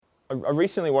I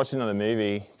recently watched another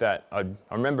movie that I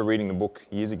remember reading the book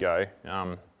years ago.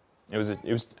 The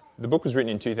book was written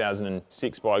in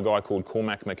 2006 by a guy called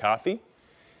Cormac McCarthy,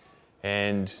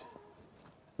 and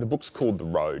the book's called The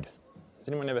Road. Has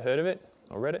anyone ever heard of it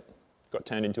or read it? Got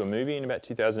turned into a movie in about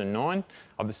 2009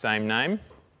 of the same name.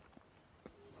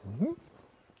 Mm-hmm.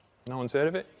 No one's heard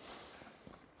of it?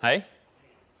 Hey?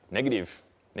 Negative,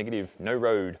 no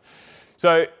road.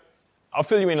 So I'll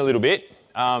fill you in a little bit.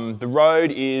 The Road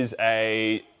is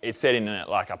it's set in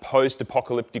a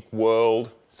post-apocalyptic world.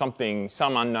 Some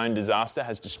unknown disaster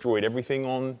has destroyed everything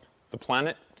on the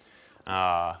planet.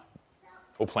 All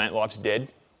plant life's dead.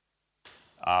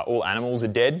 All animals are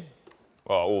dead.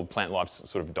 Well, all plant life's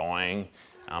sort of dying.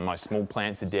 Most small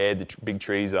plants are dead. The big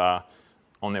trees are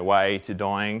on their way to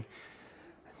dying.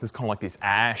 There's kind of like this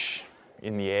ash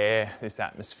in the air, this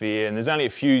atmosphere, and there's only a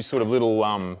few sort of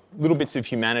little bits of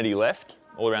humanity left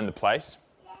all around the place.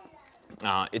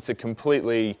 It's a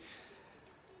completely,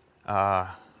 it's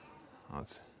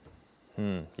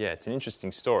an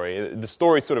interesting story. The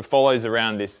story sort of follows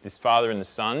around this father and the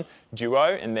son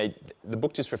duo, and the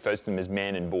book just refers to them as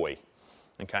man and boy.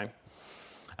 Okay,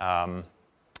 and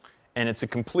it's a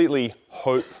completely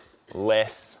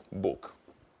hopeless book.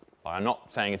 I'm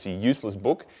not saying it's a useless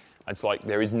book. It's like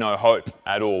there is no hope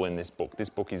at all in this book. This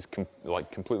book is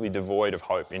completely devoid of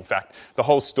hope. In fact, the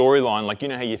whole storyline, like, you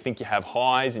know how you think you have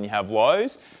highs and you have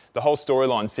lows? The whole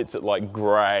storyline sits at like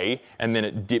grey, and then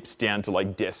it dips down to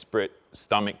like desperate,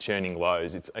 stomach-churning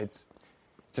lows. It's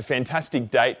a fantastic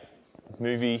date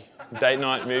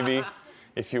night movie.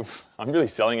 I'm really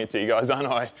selling it to you guys, aren't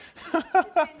I?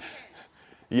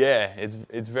 Yeah, it's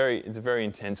a very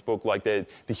intense book. Like the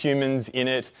humans in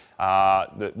it,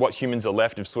 what humans are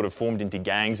left have sort of formed into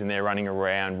gangs, and they're running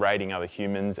around raiding other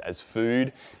humans as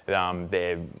food.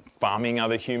 They're farming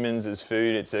other humans as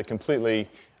food. It's a completely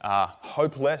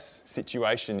hopeless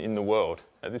situation in the world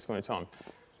at this point in time.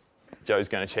 Joe's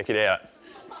going to check it out.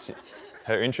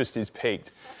 Her interest is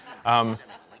piqued. I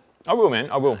will, man.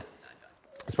 I will.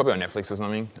 It's probably on Netflix or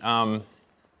something.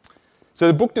 So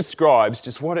the book describes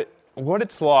just what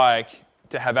it's like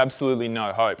to have absolutely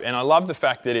no hope. And I love the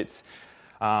fact that it's,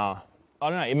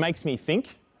 it makes me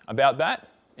think about that.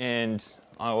 And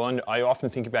I often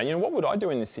think about, what would I do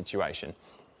in this situation?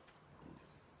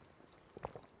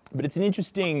 But it's an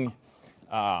interesting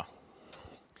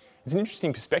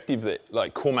perspective that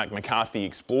like Cormac McCarthy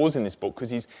explores in this book,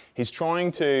 because he's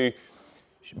trying to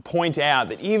point out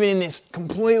that even in this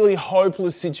completely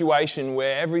hopeless situation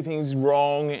where everything's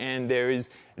wrong and there is,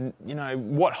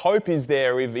 what hope is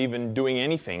there of even doing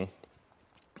anything?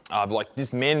 Like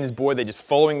this man and this boy, they're just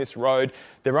following this road.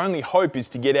 Their only hope is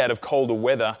to get out of colder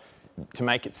weather, to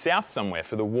make it south somewhere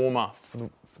for the warmer,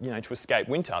 to escape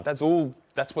winter. That's what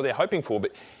they're hoping for.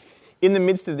 But in the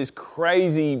midst of this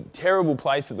crazy, terrible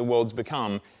place that the world's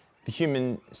become, the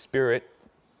human spirit,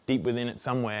 deep within it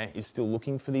somewhere, is still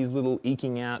looking for these little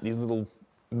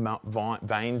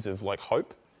veins of like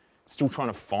hope, still trying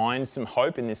to find some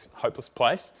hope in this hopeless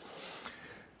place.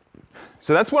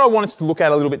 So that's what I want us to look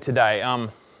at a little bit today.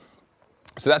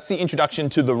 So that's the introduction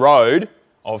to the road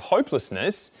of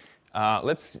hopelessness.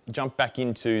 Let's jump back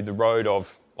into the road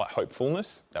of like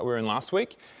hopefulness that we were in last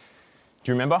week.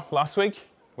 Do you remember last week?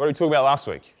 What did we talk about last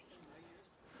week?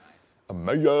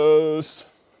 Emmaus,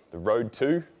 the road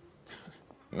to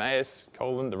Emmaus,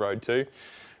 the road to.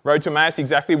 Road to Emmaus,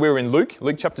 exactly. We were in Luke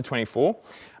chapter 24.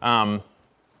 And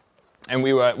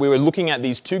we were looking at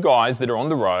these two guys that are on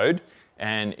the road,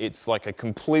 and it's like a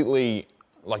completely,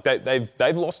 like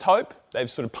they've lost hope. They've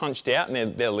sort of punched out,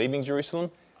 and they're leaving Jerusalem.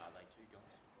 Are they two guys?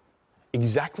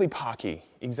 Exactly, Parky.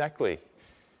 Exactly.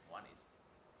 One is.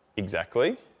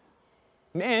 Exactly.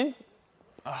 Man,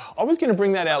 I was going to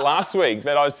bring that out last week,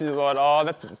 but I was like,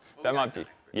 that might be.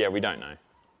 Yeah, we don't know.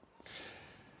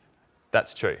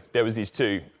 That's true. There was these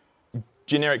two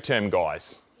generic term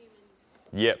guys. Humans.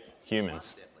 Yep,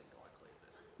 humans.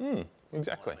 Definitely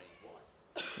Exactly.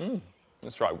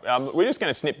 That's right. We're just going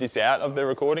to snip this out of the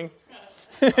recording.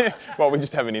 Well, we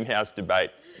just have an in-house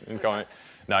debate.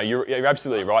 No, you're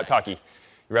absolutely right, Parky.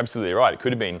 You're absolutely right. It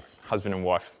could have been husband and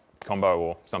wife combo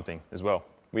or something as well.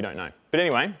 We don't know. But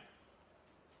anyway,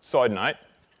 side note,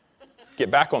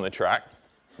 get back on the track.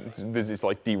 There's this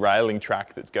like derailing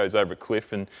track that goes over a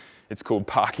cliff, and it's called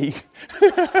Parky.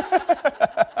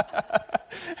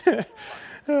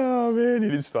 Oh man,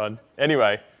 it is fun.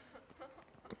 Anyway,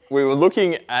 we were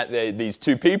looking at these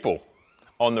two people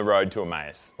on the road to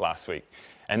Emmaus last week,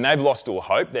 and they've lost all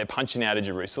hope. They're punching out of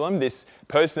Jerusalem. This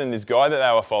person, this guy that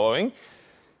they were following,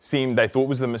 they thought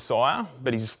was the Messiah,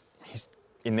 but he's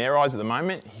in their eyes at the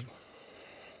moment, he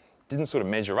didn't sort of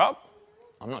measure up.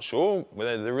 I'm not sure.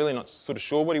 They're really not sort of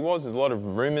sure what he was. There's a lot of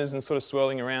rumours and sort of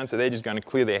swirling around, so they're just going to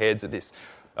clear their heads at this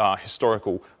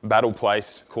historical battle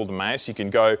place called Emmaus. You can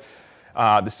go,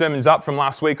 the sermon's up from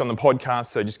last week on the podcast,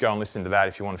 so just go and listen to that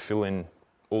if you want to fill in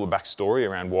all the backstory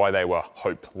around why they were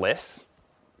hopeless.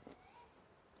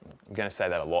 I'm going to say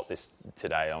that a lot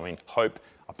today. I mean, hope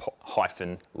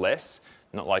hyphen less,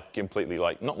 not like completely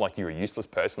like, not like you're a useless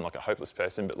person, like a hopeless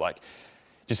person, but like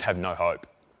just have no hope,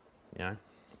 you know?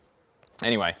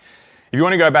 Anyway, if you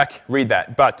want to go back, read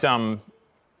that. But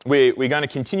we're going to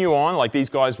continue on. Like these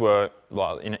guys were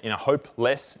in a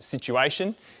hopeless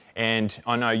situation. And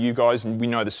I know you guys, we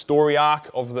know the story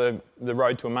arc of the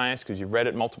road to Emmaus because you've read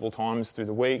it multiple times through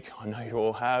the week. I know you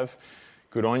all have.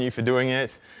 Good on you for doing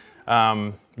it.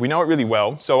 We know it really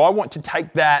well. So I want to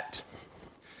take that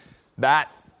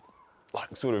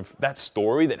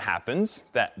story that happens,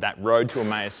 that road to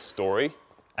Emmaus story,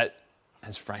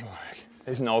 as framework.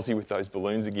 There's an Aussie with those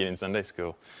balloons again in Sunday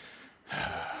school.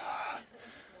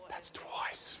 That's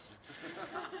twice.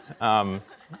 There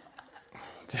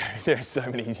are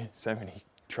so many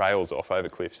trails off over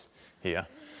cliffs here,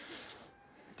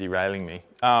 derailing me.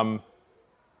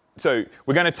 So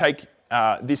we're going to take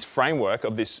this framework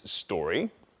of this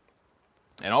story,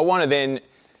 and I want to then,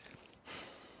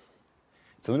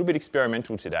 it's a little bit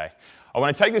experimental today. I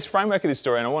want to take this framework of this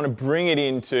story and I want to bring it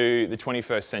into the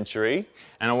 21st century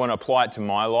and I want to apply it to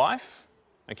my life,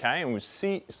 okay? And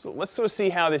let's sort of see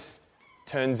how this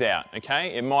turns out,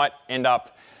 okay? It might end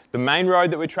up, the main road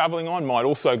that we're travelling on might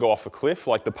also go off a cliff,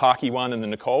 like the Parky one and the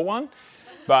Nicole one,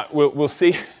 but we'll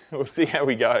see how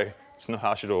we go. It's not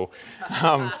harsh at all.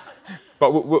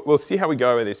 But we'll see how we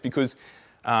go with this because,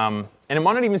 and it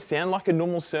might not even sound like a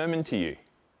normal sermon to you.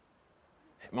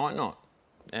 It might not.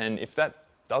 And if that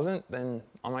doesn't, then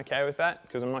I'm okay with that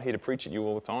because I'm not here to preach at you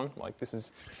all the time. Like this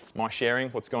is my sharing,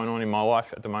 what's going on in my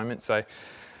life at the moment. So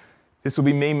this will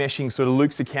be me meshing sort of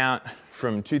Luke's account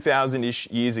from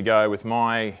 2,000-ish years ago with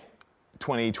my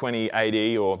 2020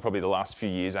 AD, or probably the last few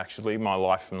years actually, my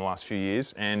life from the last few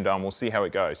years, and we'll see how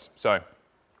it goes. So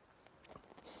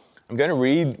I'm going to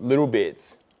read little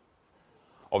bits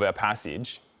of our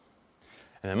passage,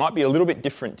 and it might be a little bit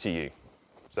different to you.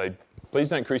 So please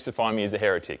don't crucify me as a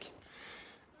heretic.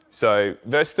 So,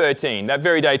 verse 13, that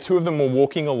very day, two of them were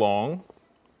walking along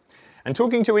and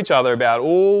talking to each other about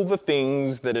all the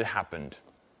things that had happened.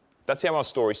 That's how our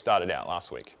story started out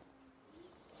last week.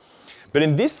 But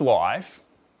in this life,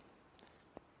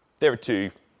 there are two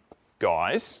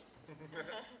guys.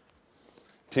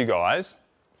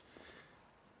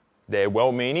 They're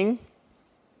well-meaning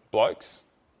blokes.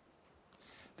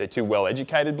 They're two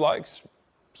well-educated blokes,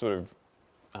 sort of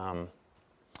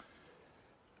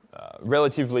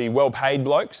relatively well-paid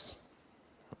blokes,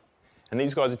 and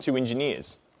these guys are two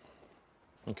engineers,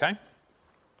 okay?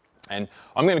 And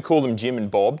I'm going to call them Jim and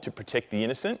Bob to protect the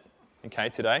innocent, okay,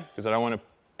 today, because I don't want to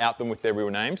out them with their real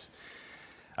names.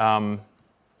 But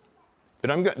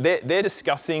they're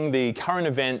discussing the current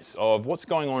events of what's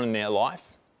going on in their life,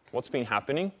 what's been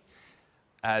happening,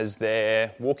 as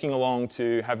they're walking along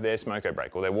to have their smoko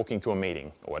break, or they're walking to a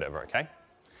meeting, or whatever, okay?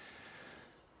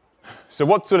 So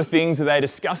what sort of things are they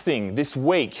discussing this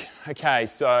week? Okay,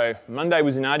 so Monday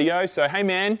was an audio. So, hey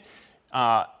man,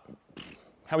 how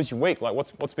was your week? Like,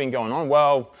 what's been going on?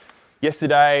 Well,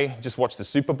 yesterday, just watched the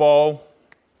Super Bowl.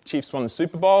 Chiefs won the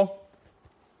Super Bowl.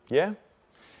 Yeah?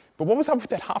 But what was up with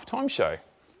that halftime show?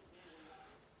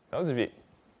 That was a bit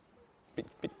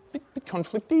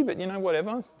conflicty, but you know,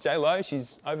 whatever. J-Lo,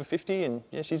 she's over 50 and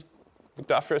yeah, she's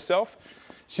looked after herself.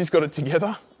 She's got it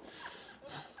together.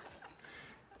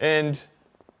 And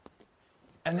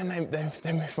then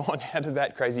they move on out of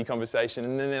that crazy conversation.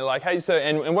 And then they're like, hey, so,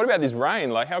 and what about this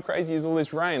rain? Like, how crazy is all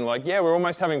this rain? Like, yeah, we're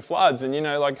almost having floods. And, you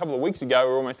know, like a couple of weeks ago,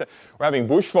 we're having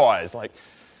bushfires. Like,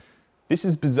 this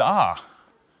is bizarre.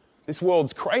 This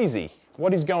world's crazy.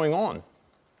 What is going on?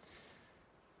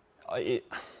 And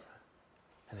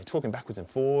they're talking backwards and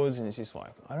forwards. And it's just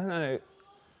like, I don't know.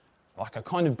 Like, I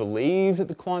kind of believe that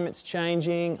the climate's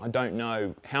changing. I don't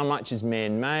know how much is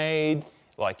man-made.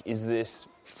 Like, is this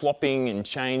flopping and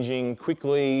changing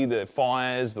quickly, the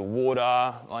fires, the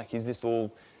water? Like, is this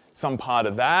all some part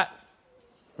of that?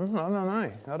 I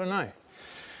don't know.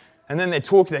 And then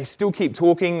they still keep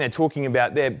talking. They're talking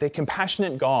about, they're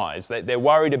compassionate guys. They're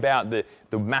worried about the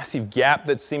massive gap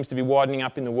that seems to be widening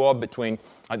up in the world between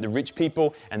like the rich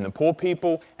people and the poor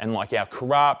people, and like our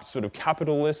corrupt sort of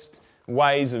capitalist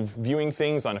ways of viewing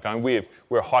things. Like, we're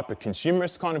a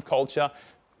hyper-consumerist kind of culture.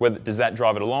 Does that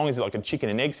drive it along? Is it like a chicken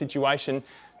and egg situation?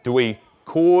 Do we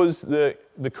cause the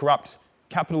corrupt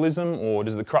capitalism, or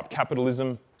does the corrupt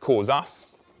capitalism cause us?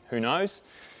 Who knows?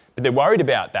 But they're worried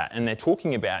about that, and they're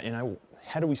talking about,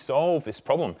 how do we solve this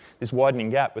problem, this widening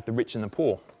gap with the rich and the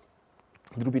poor?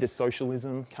 A little bit of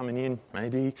socialism coming in,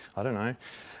 maybe, I don't know.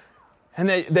 And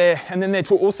then they're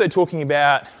also talking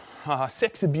about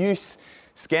sex abuse,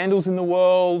 scandals in the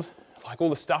world, like all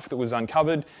the stuff that was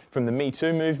uncovered from the Me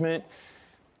Too movement.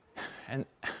 And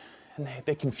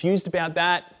they're confused about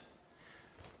that.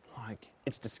 Like,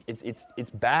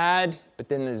 it's bad, but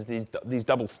then there's these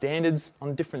double standards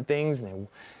on different things,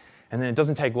 and then it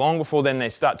doesn't take long before then they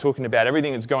start talking about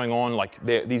everything that's going on. Like,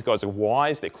 these guys are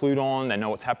wise, they're clued on, they know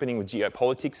what's happening with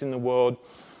geopolitics in the world,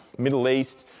 Middle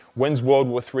East. When's World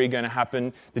War III going to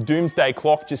happen? The doomsday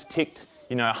clock just ticked,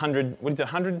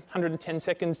 110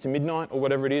 seconds to midnight or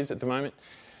whatever it is at the moment.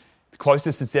 The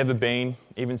closest it's ever been,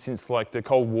 even since like the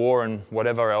Cold War and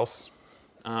whatever else.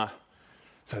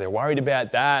 So they're worried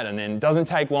about that, and then it doesn't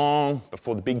take long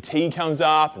before the big T comes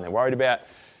up, and they're worried about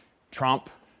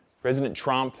President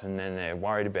Trump, and then they're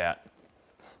worried about,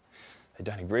 they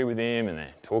don't agree with him, and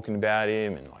they're talking about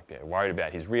him, and like they're worried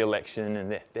about his re-election,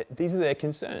 and these are their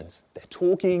concerns. They're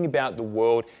talking about the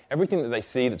world, everything that they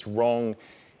see that's wrong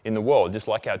in the world, just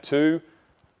like our two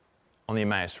on the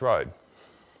Emmaus Road.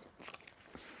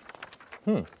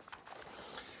 So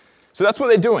that's what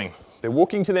they're doing. They're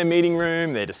walking to their meeting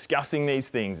room, they're discussing these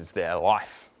things, it's their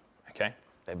life, okay?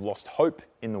 They've lost hope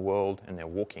in the world, and they're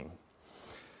walking.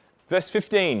 Verse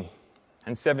 15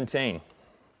 and 17.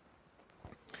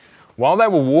 While they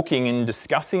were walking and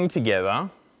discussing together,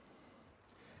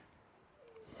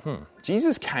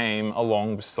 Jesus came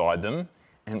along beside them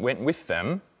and went with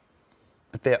them,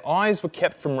 but their eyes were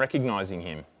kept from recognizing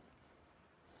him.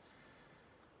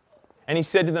 And he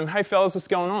said to them, "Hey fellas, what's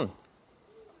going on?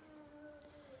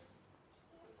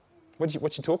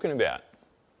 What you talking about?"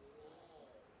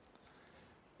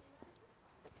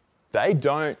 They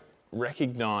don't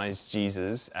recognize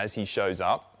Jesus as he shows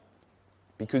up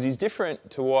because he's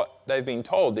different to what they've been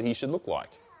told that he should look like.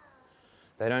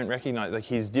 They don't recognize, like,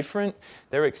 he's different.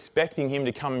 They're expecting him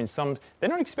to come they're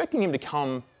not expecting him to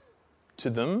come to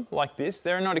them like this.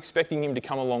 They're not expecting him to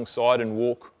come alongside and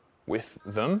walk with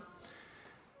them.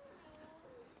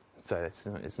 So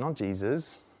it's not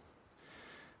Jesus.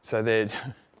 So they're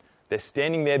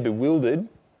standing there bewildered.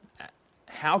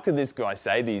 How could this guy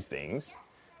say these things?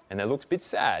 And they look a bit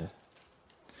sad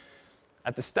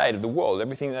at the state of the world,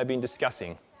 everything they've been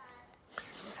discussing.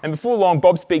 And before long,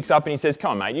 Bob speaks up and he says,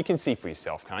 "Come on, mate, you can see for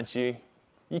yourself, can't you?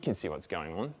 You can see what's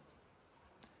going on."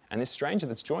 And this stranger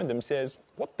that's joined them says,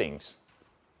 "What things?"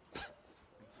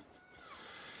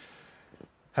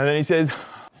 And then he says,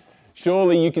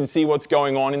 "Surely you can see what's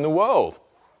going on in the world.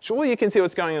 Surely you can see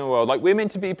what's going on in the world. Like, we're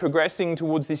meant to be progressing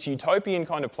towards this utopian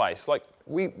kind of place. Like,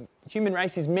 human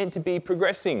race is meant to be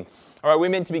progressing. All right, we're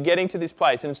meant to be getting to this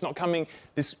place, and it's not coming,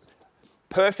 this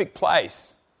perfect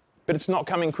place, but it's not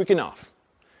coming quick enough.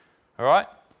 All right?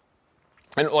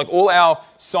 And like all our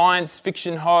science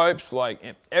fiction hopes, like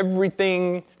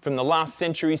everything from the last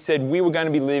century said we were going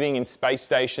to be living in space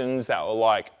stations that were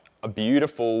like a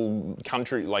beautiful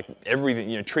country, like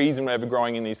everything, trees and whatever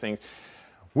growing in these things.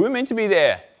 We were meant to be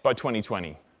there by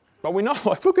 2020. But we're not.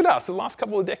 Like, look at us. The last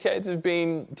couple of decades have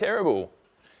been terrible.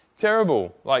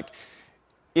 Terrible. Like,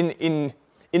 in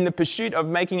the pursuit of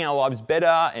making our lives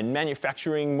better and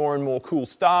manufacturing more and more cool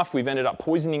stuff, we've ended up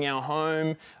poisoning our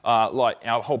home, like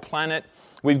our whole planet.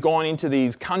 We've gone into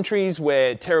these countries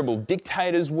where terrible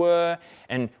dictators were,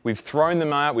 and we've thrown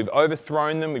them out, we've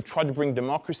overthrown them, we've tried to bring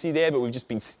democracy there, but we've just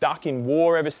been stuck in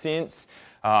war ever since.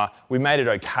 We made it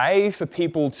okay for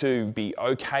people to be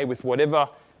okay with whatever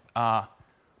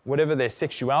their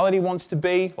sexuality wants to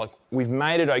be. Like, we've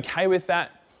made it okay with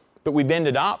that, but we've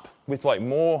ended up with like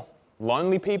more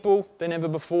lonely people than ever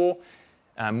before,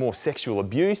 more sexual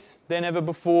abuse than ever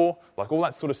before. Like, all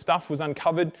that sort of stuff was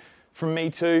uncovered from Me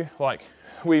Too. Like,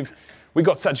 we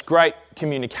got such great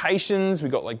communications. We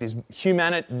got like this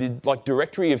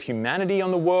directory of humanity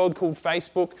on the world called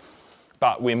Facebook,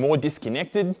 but we're more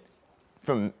disconnected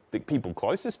from the people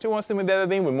closest to us than we've ever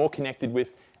been. We're more connected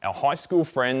with our high school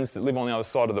friends that live on the other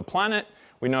side of the planet.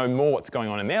 We know more what's going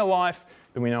on in their life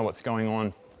than we know what's going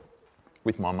on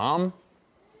with my mum.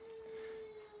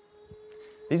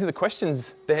 These are the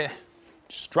questions they're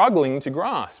struggling to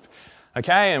grasp.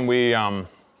 Okay, and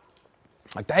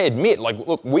they admit,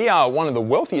 look, we are one of the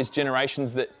wealthiest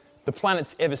generations that the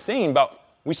planet's ever seen, but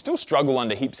we still struggle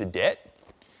under heaps of debt.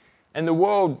 And the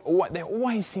world, there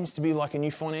always seems to be like a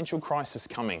new financial crisis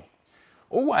coming.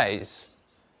 Always.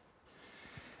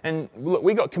 And look,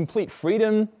 we got complete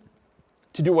freedom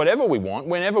to do whatever we want,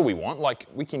 whenever we want. Like,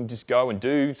 we can just go and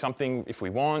do something if we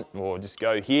want, or just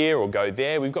go here or go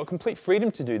there. We've got complete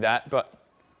freedom to do that, but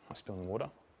I'm spilling water.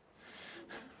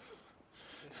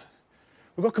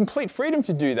 We've got complete freedom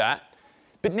to do that.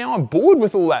 But now I'm bored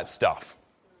with all that stuff.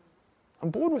 I'm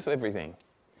bored with everything.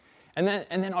 And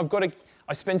then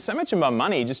I spend so much of my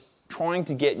money just trying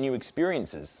to get new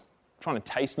experiences, trying to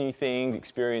taste new things,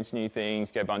 experience new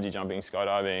things, go bungee jumping,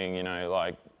 skydiving,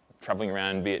 like traveling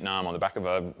around Vietnam on the back of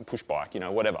a push bike,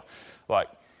 whatever. Like,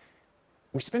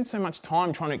 we spend so much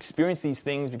time trying to experience these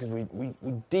things because we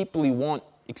deeply want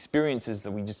experiences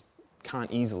that we just can't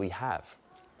easily have.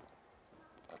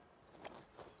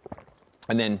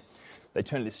 And then they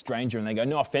turn to this stranger and they go,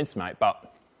 "No offense, mate,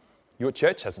 but your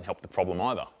church hasn't helped the problem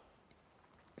either."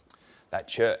 That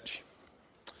church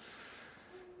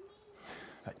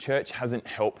hasn't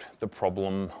helped the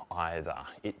problem either.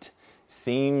 It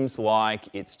seems like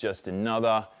it's just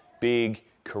another big,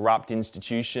 corrupt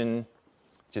institution,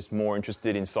 just more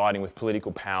interested in siding with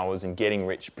political powers and getting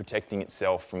rich, protecting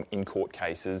itself from in-court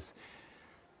cases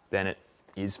than it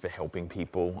is for helping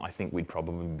people. I think we'd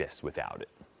probably be best without it.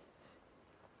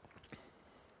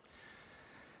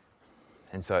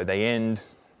 And so they end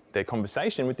their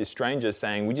conversation with this stranger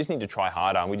saying, "We just need to try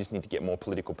harder, we just need to get more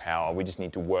political power, we just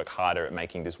need to work harder at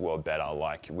making this world better.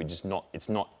 Like, it's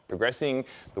not progressing,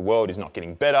 the world is not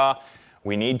getting better,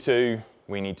 we need to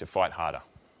fight harder."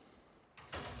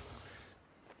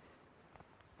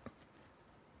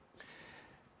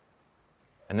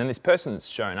 And then this person's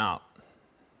shown up.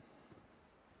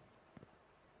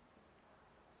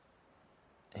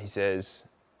 He says,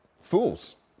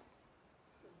 "Fools."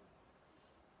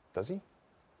 Does he?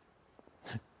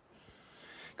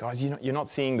 Guys, you're not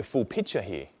seeing the full picture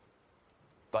here.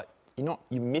 Like, you're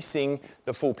missing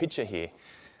the full picture here.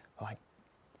 Like,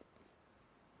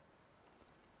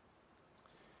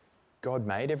 God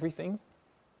made everything.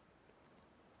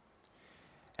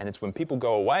 And it's when people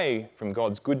go away from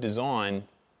God's good design,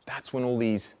 that's when all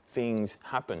these things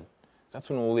happen. That's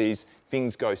when all these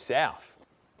things go south.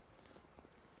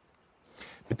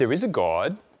 But there is a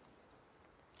God,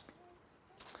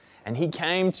 and he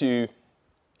came to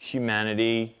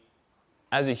humanity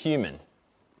as a human.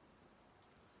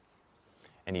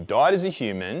 And he died as a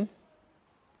human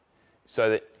so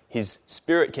that his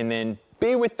spirit can then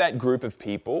be with that group of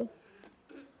people,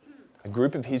 a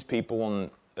group of his people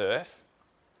on earth.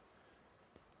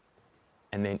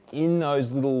 And then in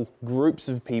those little groups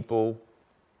of people,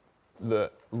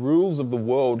 the rules of the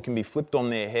world can be flipped on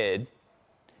their head.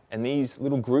 And these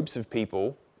little groups of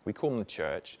people, we call them the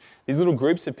church, these little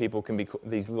groups of people can be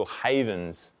these little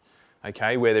havens,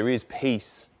 okay, where there is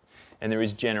peace and there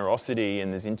is generosity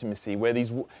and there's intimacy, where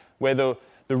the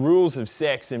rules of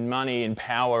sex and money and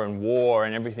power and war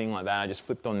and everything like that are just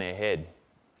flipped on their head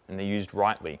and they're used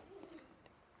rightly.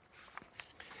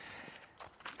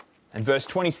 And verse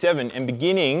 27, and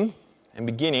beginning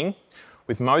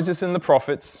with Moses and the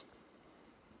prophets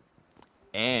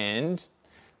and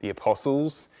the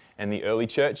apostles and the early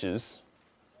churches,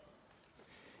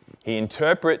 he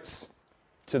interprets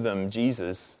to them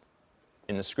Jesus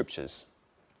in the scriptures.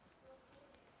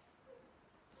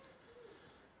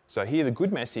 So here the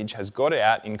good message has got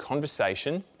out in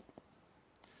conversation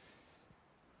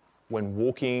when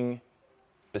walking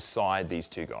beside these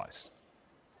two guys.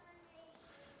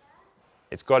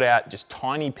 It's got out just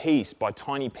tiny piece by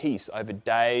tiny piece over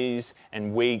days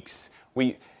and weeks.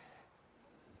 We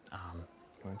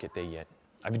won't get there yet.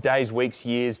 Over days, weeks,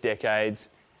 years, decades.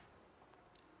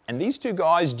 And these two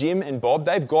guys, Jim and Bob,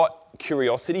 they've got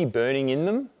curiosity burning in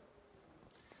them.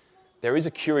 There is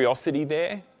a curiosity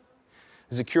there.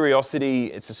 There's a curiosity,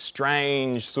 it's a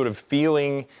strange sort of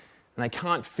feeling, and they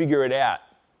can't figure it out.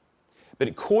 But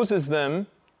it causes them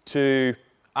to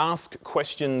ask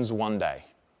questions one day.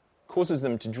 Causes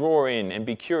them to draw in and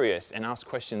be curious and ask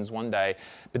questions one day,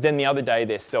 but then the other day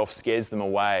their self scares them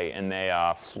away and they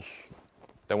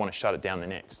want to shut it down the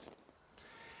next.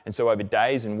 And so over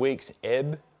days and weeks,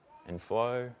 ebb and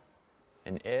flow,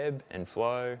 and ebb and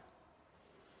flow,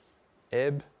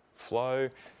 ebb, flow,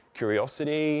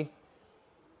 curiosity,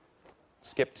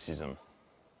 skepticism,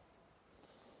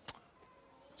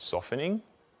 softening,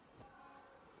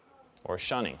 or a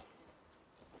shunning.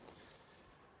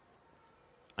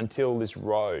 Until this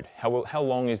road. How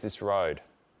long is this road?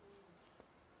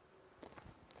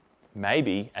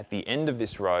 Maybe at the end of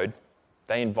this road,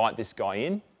 they invite this guy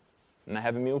in and they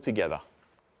have a meal together.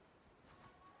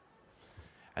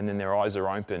 And then their eyes are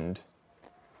opened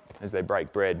as they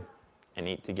break bread and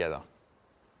eat together.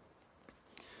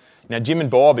 Now, Jim and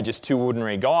Bob are just two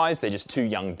ordinary guys. They're just two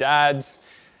young dads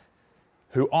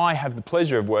who I have the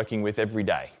pleasure of working with every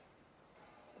day.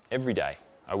 Every day.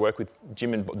 I work with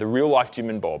Jim and Bob, the real life Jim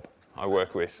and Bob. I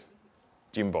work with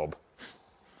Jim Bob.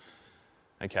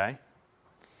 Okay?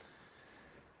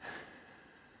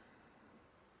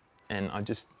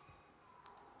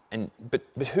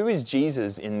 But who is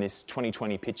Jesus in this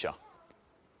 2020 picture?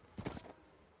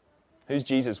 Who's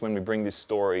Jesus when we bring this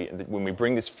story, when we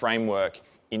bring this framework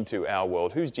into our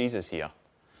world? Who's Jesus here?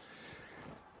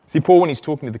 See, Paul, when he's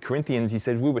talking to the Corinthians, he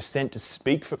said, we were sent to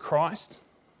speak for Christ,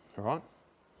 all right?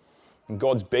 And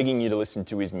God's begging you to listen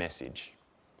to his message.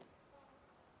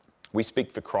 We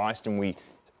speak for Christ, and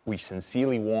we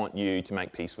sincerely want you to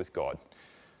make peace with God.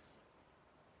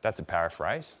 That's a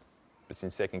paraphrase. It's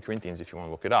in 2 Corinthians if you want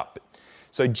to look it up.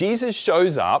 So Jesus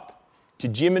shows up to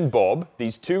Jim and Bob,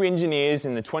 these two engineers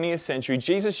in the 20th century.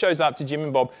 Jesus shows up to Jim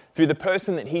and Bob through the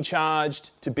person that he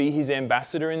charged to be his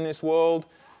ambassador in this world.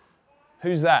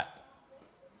 Who's that?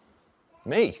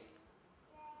 Me.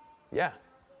 Yeah.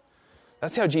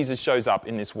 That's how Jesus shows up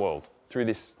in this world, through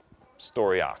this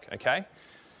story arc, okay?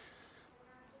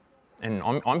 And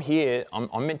I'm here,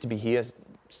 I'm meant to be here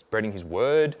spreading his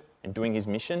word and doing his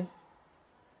mission.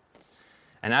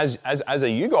 And as are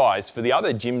you guys, for the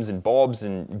other Jims and Bobs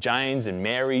and Janes and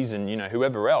Marys and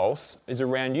whoever else is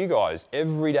around you guys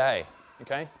every day.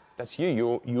 Okay, that's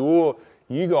you.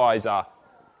 You guys are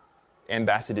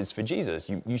ambassadors for Jesus.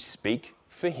 You speak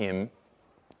for him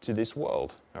to this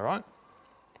world. All right.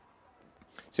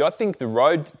 See, I think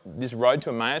this road to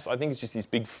Emmaus, I think it's just this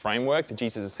big framework that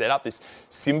Jesus has set up. This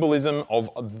symbolism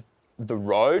of the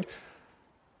road.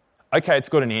 Okay, it's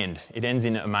got an end. It ends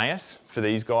in Emmaus for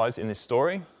these guys in this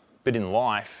story. But in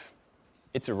life,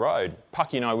 it's a road.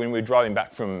 Puck, when we were driving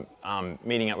back from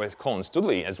meeting up with Colin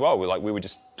Studley as well, we were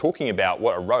just talking about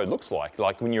what a road looks like.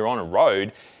 Like when you're on a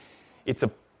road, it's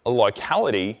a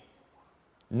locality,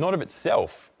 not of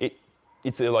itself.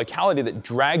 It's a locality that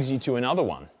drags you to another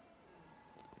one.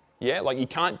 Yeah, like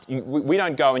we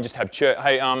don't go and just have church.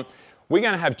 Hey, we're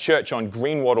going to have church on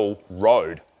Greenwaddle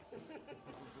Road.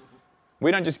 We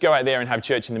don't just go out there and have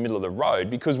church in the middle of the road,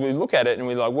 because we look at it and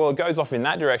we're like, well, it goes off in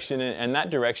that direction and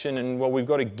that direction, and well, we've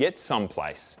got to get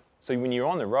someplace. So when you're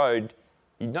on the road,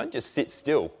 you don't just sit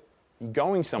still. You're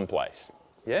going someplace.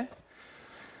 Yeah?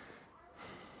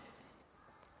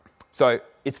 So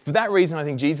it's for that reason I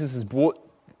think Jesus has brought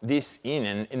this in,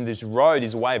 and this road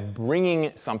is a way of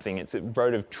bringing something. It's a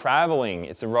road of traveling.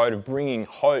 It's a road of bringing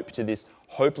hope to this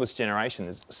hopeless generation.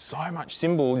 There's so much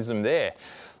symbolism there.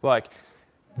 Like,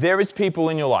 there is people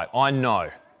in your life, I know,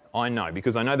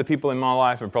 because I know the people in my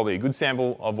life are probably a good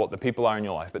sample of what the people are in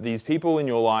your life, but these people in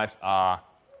your life are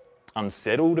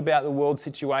unsettled about the world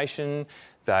situation,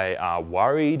 they are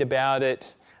worried about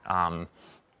it.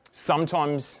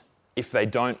 Sometimes if they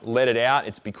don't let it out,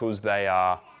 it's because they've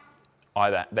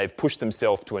pushed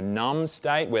themselves to a numb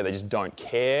state where they just don't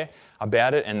care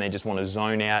about it and they just want to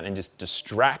zone out and just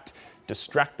distract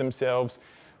themselves,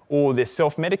 or they're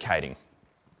self-medicating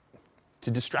to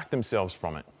distract themselves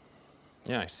from it.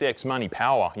 Sex, money,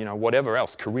 power, whatever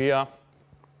else, career,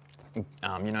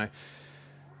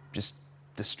 just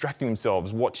distracting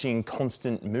themselves, watching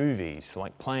constant movies,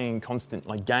 like playing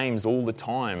constant games all the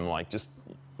time, like just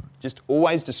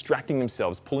always distracting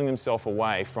themselves, pulling themselves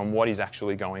away from what is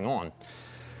actually going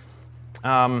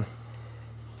on.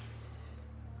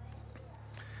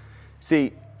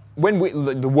 See,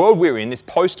 the world we're in, this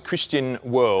post-Christian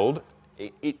world,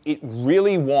 it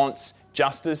really wants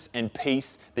justice and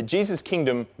peace that Jesus'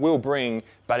 kingdom will bring,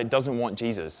 but it doesn't want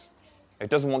Jesus. It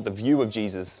doesn't want the view of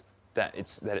Jesus that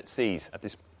it sees at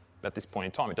this point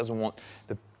in time. It doesn't want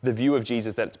the view of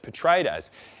Jesus that it's portrayed as.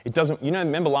 It doesn't.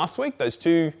 Remember last week those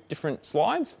two different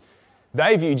slides?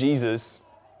 They view Jesus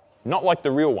not like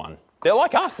the real one. They're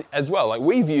like us as well. Like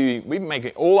we make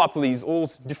it all up these all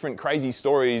different crazy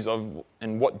stories of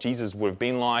and what Jesus would have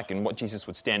been like and what Jesus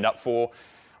would stand up for.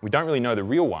 We don't really know the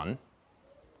real one.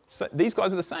 So these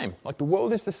guys are the same. Like the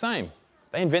world is the same.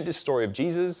 They invent this story of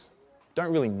Jesus,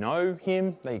 don't really know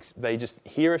him. They just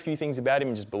hear a few things about him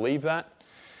and just believe that.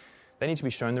 They need to be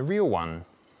shown the real one.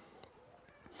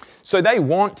 So they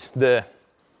want that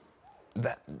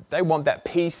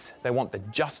peace, they want the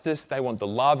justice, they want the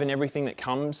love and everything that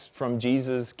comes from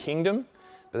Jesus' kingdom,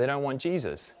 but they don't want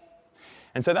Jesus.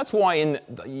 And so that's why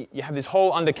you have this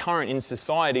whole undercurrent in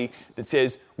society that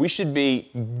says we should be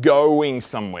going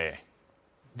somewhere.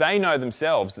 They know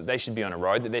themselves that they should be on a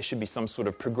road, that there should be some sort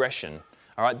of progression.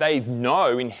 All right, they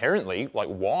know inherently, like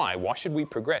why? Why should we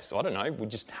progress? I don't know, we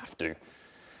just have to.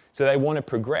 So they want to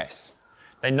progress.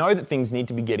 They know that things need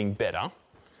to be getting better.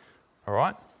 All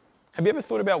right? Have you ever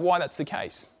thought about why that's the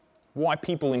case? Why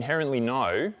people inherently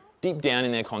know, deep down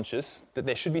in their conscious, that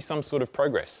there should be some sort of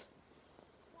progress?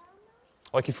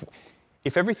 Like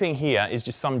if everything here is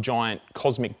just some giant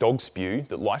cosmic dog spew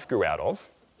that life grew out of,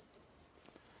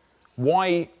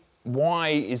 why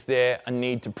is there a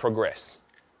need to progress?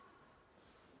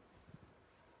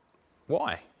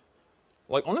 Why?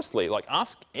 Like, honestly, like,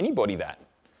 ask anybody that.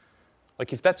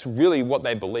 Like, if that's really what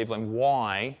they believe, then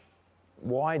why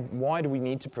do we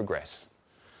need to progress?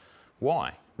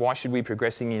 Why? Why should we be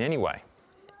progressing in any way?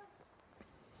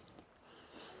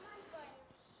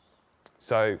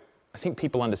 So I think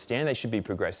people understand they should be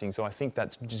progressing, so I think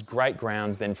that's just great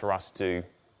grounds then for us to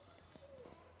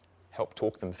help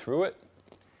talk them through it,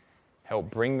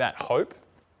 help bring that hope,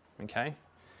 okay?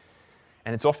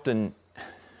 And it's often,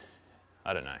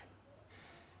 I don't know,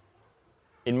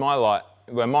 in my life,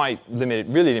 well, my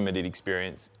really limited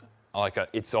experience, I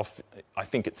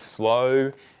think it's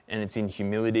slow and it's in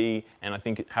humility, and I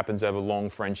think it happens over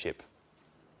long friendship.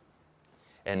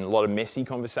 And a lot of messy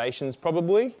conversations,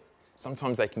 probably.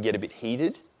 Sometimes they can get a bit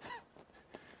heated.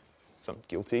 Some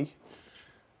guilty.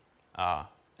 And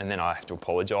then I have to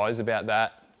apologise about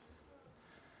that.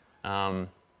 And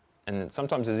then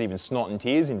sometimes there's even snot and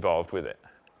tears involved with it.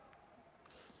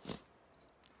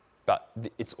 But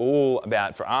it's all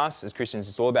about, for us as Christians,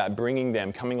 it's all about bringing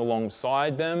them, coming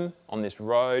alongside them on this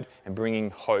road and bringing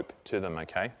hope to them,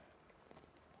 okay?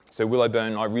 So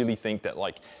Willowburn, I really think that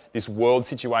like this world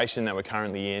situation that we're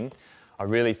currently in, I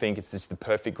really think it's just the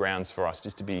perfect grounds for us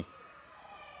just to be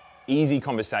easy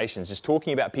conversations, just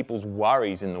talking about people's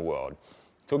worries in the world,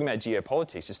 talking about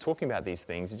geopolitics, just talking about these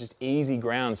things. It's just easy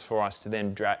grounds for us to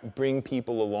then bring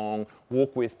people along,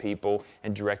 walk with people,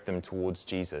 and direct them towards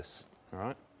Jesus, all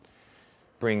right?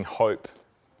 Bring hope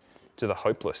to the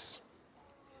hopeless.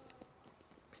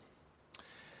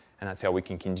 And that's how we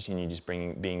can continue just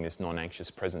being this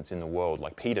non-anxious presence in the world.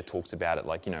 Like Peter talks about it,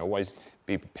 like, always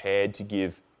be prepared to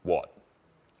give what?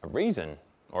 A reason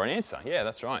or an answer. Yeah,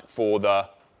 that's right. For the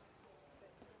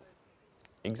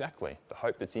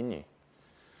hope that's in you.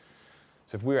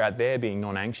 So if we're out there being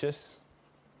non-anxious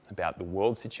about the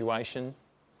world situation,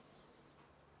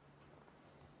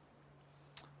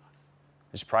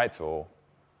 just pray for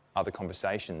other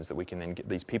conversations that we can then get,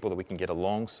 these people that we can get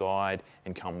alongside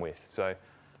and come with. So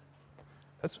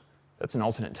that's an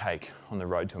alternate take on the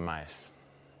road to Emmaus,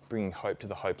 bringing hope to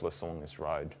the hopeless along this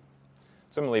road.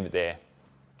 So I'm going to leave it there.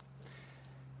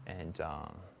 And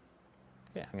I'm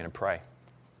going to pray.